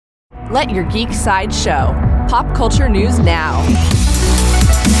Let your geek side show. Pop culture news now.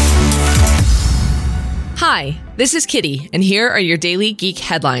 Hi, this is Kitty, and here are your daily geek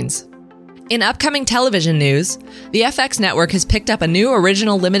headlines. In upcoming television news, the FX network has picked up a new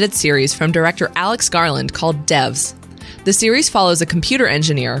original limited series from director Alex Garland called Devs. The series follows a computer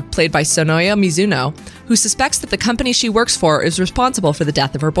engineer, played by Sonoya Mizuno, who suspects that the company she works for is responsible for the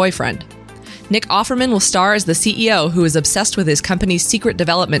death of her boyfriend. Nick Offerman will star as the CEO who is obsessed with his company's secret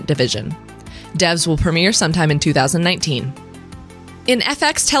development division. Devs will premiere sometime in 2019. In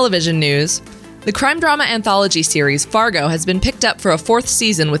FX television news, the crime drama anthology series Fargo has been picked up for a fourth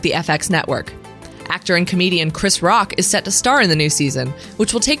season with the FX network. Actor and comedian Chris Rock is set to star in the new season,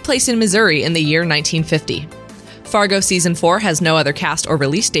 which will take place in Missouri in the year 1950. Fargo Season 4 has no other cast or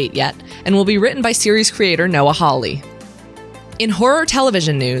release date yet, and will be written by series creator Noah Hawley. In horror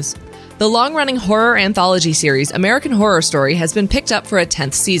television news, the long-running horror anthology series American Horror Story has been picked up for a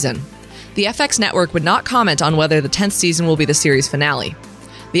 10th season. The FX network would not comment on whether the 10th season will be the series finale.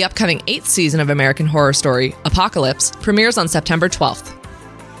 The upcoming 8th season of American Horror Story, Apocalypse, premieres on September 12th.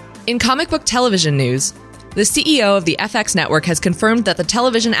 In comic book television news, the CEO of the FX network has confirmed that the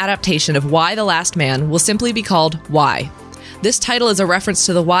television adaptation of Y: The Last Man will simply be called Y. This title is a reference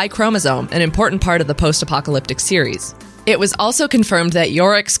to the Y chromosome, an important part of the post-apocalyptic series. It was also confirmed that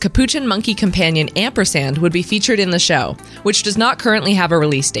Yorick's capuchin monkey companion Ampersand would be featured in the show, which does not currently have a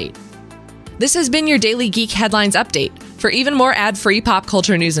release date. This has been your Daily Geek Headlines Update. For even more ad-free pop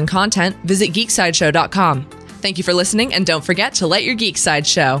culture news and content, visit geeksideshow.com. Thank you for listening, and don't forget to let your geek side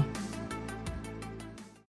show.